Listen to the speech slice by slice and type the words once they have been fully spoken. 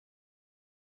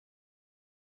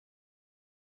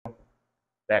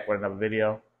back with another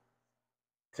video.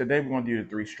 Today we're going to do the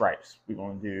three stripes. We're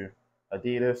going to do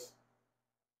Adidas,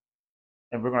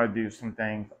 and we're going to do some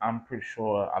things I'm pretty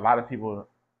sure a lot of people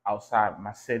outside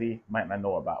my city might not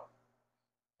know about.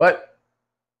 But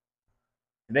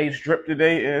today's drip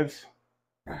today is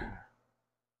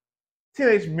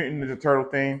Teenage Mutant Ninja Turtle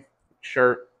theme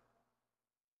shirt.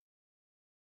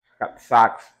 Got the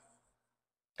socks,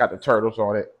 got the turtles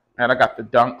on it, and I got the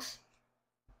dunks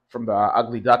from the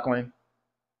Ugly Duckling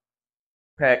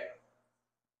pack.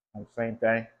 Same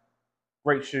thing.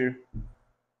 Great shoe.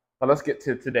 But let's get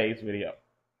to today's video,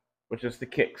 which is the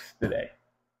kicks today.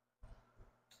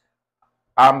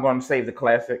 I'm going to save the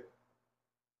classic.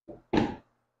 And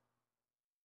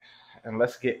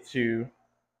let's get to,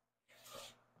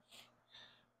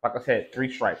 like I said,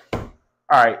 three stripes. All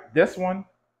right, this one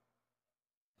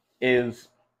is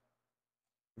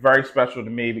very special to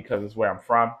me because it's where I'm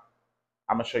from.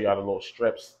 I'm going to show y'all the little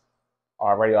strips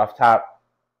already off top.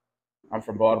 I'm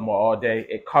from Baltimore all day.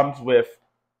 It comes with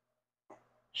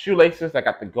shoelaces that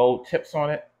got the gold tips on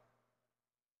it.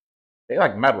 They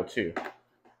like metal too.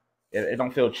 It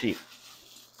don't feel cheap.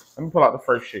 Let me pull out the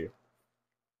first shoe.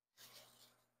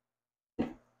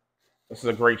 This is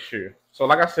a great shoe. So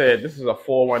like I said, this is a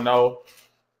 410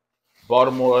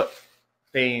 Baltimore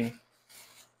theme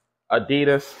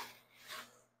Adidas.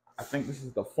 I think this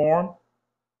is the form.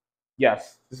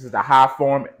 Yes, this is the high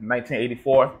form in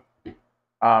 1984.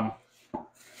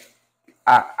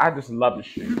 I just love the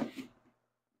shoe.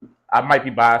 I might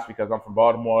be biased because I'm from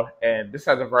Baltimore, and this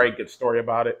has a very good story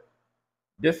about it.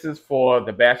 This is for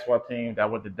the basketball team that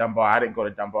went to Dunbar. I didn't go to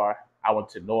Dunbar. I went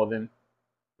to Northern,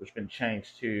 which has been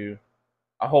changed to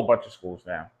a whole bunch of schools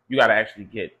now. You got to actually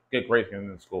get good grades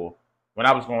in school. When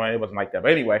I was going, it wasn't like that.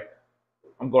 But anyway,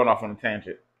 I'm going off on a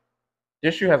tangent.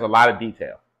 This shoe has a lot of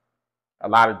detail. A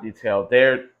lot of detail.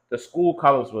 There, the school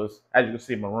colors was, as you can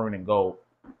see, maroon and gold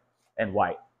and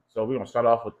white. So we're going to start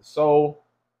off with the sole,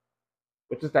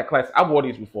 which is that class. I wore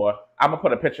these before. I'm going to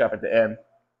put a picture up at the end.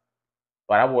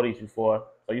 But I wore these before.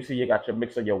 So you see you got your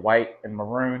mix of your white and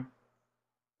maroon.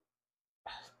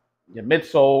 Your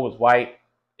midsole was white.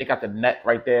 It got the net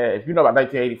right there. If you know about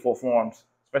 1984 forms,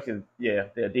 especially, yeah,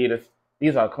 the Adidas,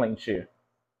 these are a clean shoe.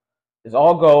 It's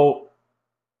all gold.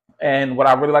 And what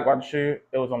I really like about the shoe,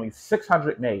 it was only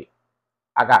 600 made.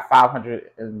 I got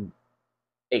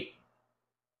 508.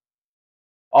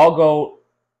 All gold.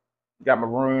 Got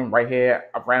maroon right here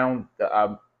around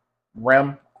the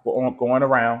rim going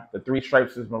around. The three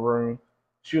stripes is maroon.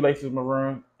 Shoelace is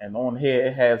maroon. And on here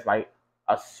it has like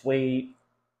a suede.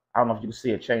 I don't know if you can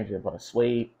see it changing, but a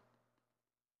suede.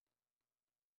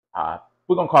 We're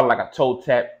going to call it like a toe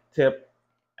tip.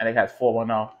 And it has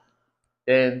 410.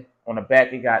 Then on the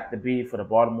back, it got the B for the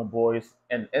Baltimore Boys.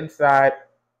 And inside,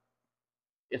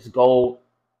 it's gold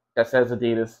that says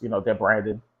Adidas. You know, they're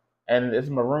branded. And it's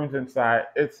maroons inside.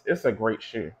 It's a great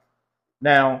shoe.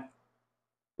 Now,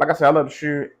 like I said, I love the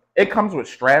shoe. It comes with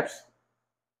straps.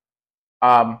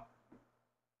 I'm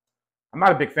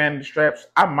not a big fan of the straps.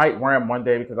 I might wear them one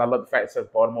day because I love the fact it says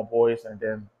Baltimore Boys, and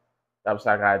then that was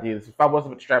like Adidas. If I wasn't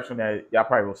with the straps on there, y'all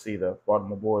probably will see the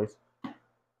Baltimore Boys.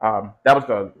 That was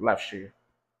the left shoe.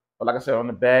 But like I said, on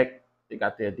the back, they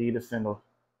got the Adidas in the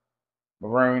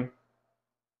maroon.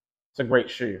 It's a great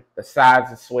shoe. The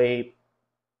sides are suede.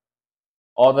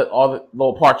 All the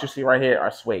little parts you see right here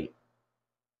are suede.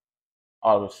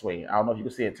 All of suede. I don't know if you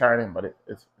can see it turning, but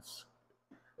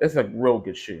it's a real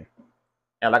good shoe.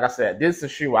 And like I said, this is a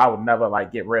shoe I would never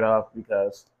like get rid of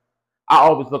because I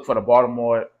always look for the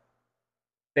Baltimore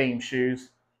themed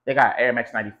shoes. They got Air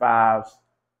Max 95s.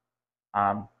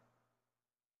 And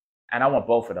I want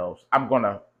both of those. I'm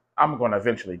gonna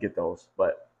eventually get those,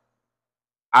 but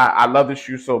I love this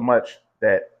shoe so much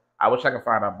that I wish I could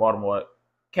find a Baltimore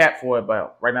cap for it,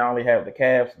 but right now I only have the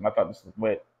calves, and I thought this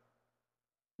went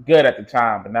good at the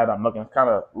time, but now that I'm looking, it's kind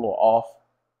of a little off.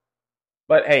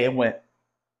 But hey, it went.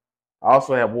 I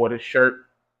also have wore this shirt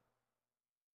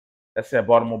that said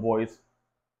Baltimore Boys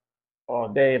all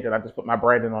day, and then I just put my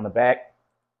branding on the back.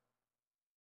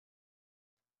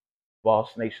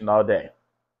 Boss Nation all day.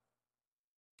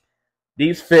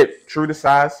 These fit true to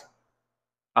size.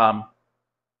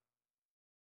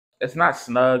 It's not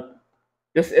snug.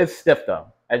 This is stiff though.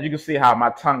 As you can see how my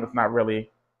tongue is not really,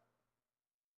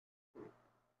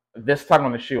 this tongue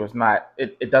on the shoe is not,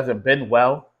 it doesn't bend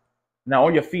well. Now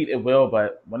on your feet it will,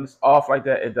 but when it's off like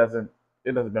that, it doesn't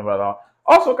bend well at all.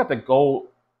 Also got the gold,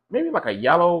 maybe like a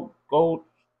yellow gold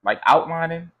like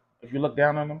outlining if you look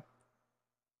down on them.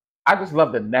 I just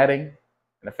love the netting and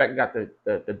the fact it got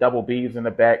the double B's in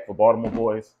the back for Baltimore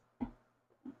Boys.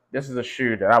 This is a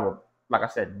shoe that I would, like I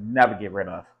said, never get rid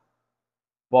of.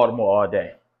 Baltimore all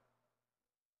day.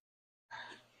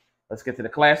 Let's get to the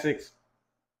classics,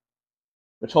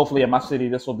 which hopefully in my city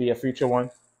this will be a future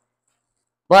one.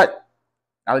 But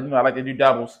I like to do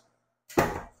doubles.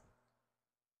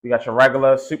 We got your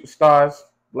regular superstars,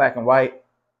 black and white.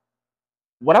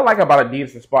 What I like about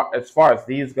Adidas as far as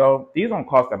these go, these don't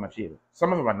cost that much either.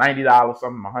 Some of them are $90, some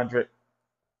of them are $100.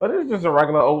 But it's just a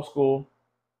regular old school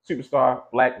superstar,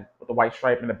 black with the white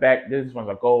stripe in the back. These ones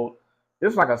are gold.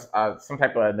 This is like some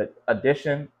type of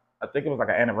edition. I think it was like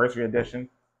an anniversary edition.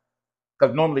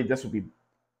 Because normally this would be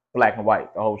black and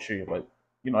white, the whole shoe. But,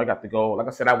 I got the gold. Like I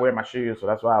said, I wear my shoes, so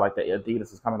that's why I like the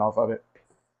Adidas is coming off of it.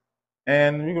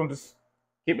 And we're going to just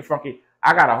keep it funky.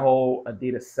 I got a whole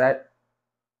Adidas set.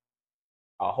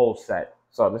 A whole set.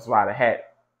 So this is why the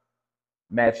hat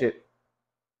match it.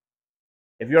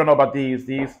 If you don't know about these,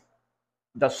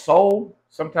 the sole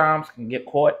sometimes can get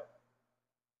caught.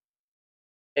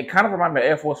 It kind of reminds me of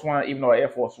Air Force One, even though Air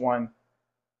Force One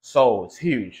sole is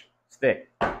huge. It's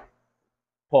thick.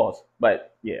 Pause.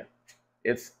 But yeah,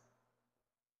 it's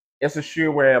a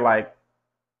shoe where, like,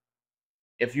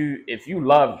 if you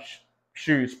love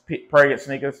shoes, period,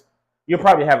 sneakers, you'll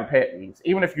probably have a pair of these.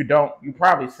 Even if you don't, you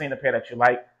probably seen a pair that you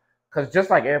like. Because just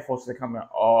like Air Force, they come in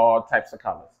all types of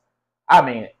colors. I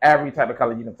mean, every type of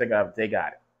color you can think of, they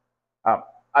got it.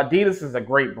 Adidas is a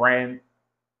great brand,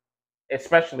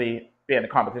 especially being a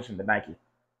competition to Nike.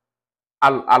 I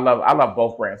love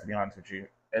both brands, to be honest with you.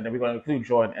 And then we're going to include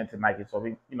Jordan into Nike, so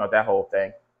that whole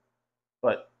thing.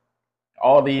 But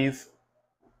all these,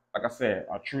 like I said,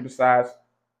 are true to size.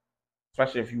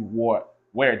 Especially if you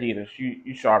wear Adidas,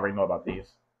 you should already know about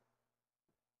these.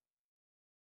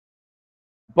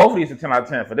 Both of these are 10 out of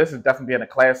 10. For this is definitely being a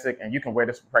classic, and you can wear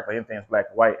this for practically anything that's black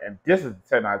and white. And this is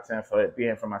 10 out of 10 for it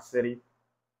being from my city.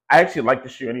 I actually like the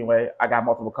shoe anyway. I got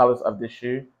multiple colors of this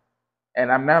shoe. And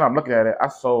now I'm looking at it, I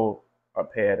sold a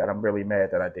pair that I'm really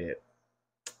mad that I did.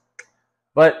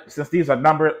 But since these are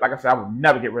numbered, like I said, I will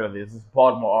never get rid of this. This is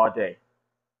Baltimore all day.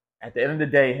 At the end of the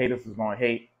day, haters is going to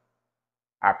hate.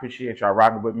 I appreciate y'all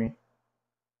rocking with me.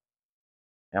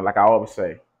 And like I always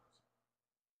say,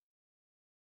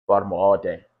 Baltimore all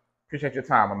day. Appreciate your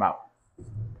time. I'm out.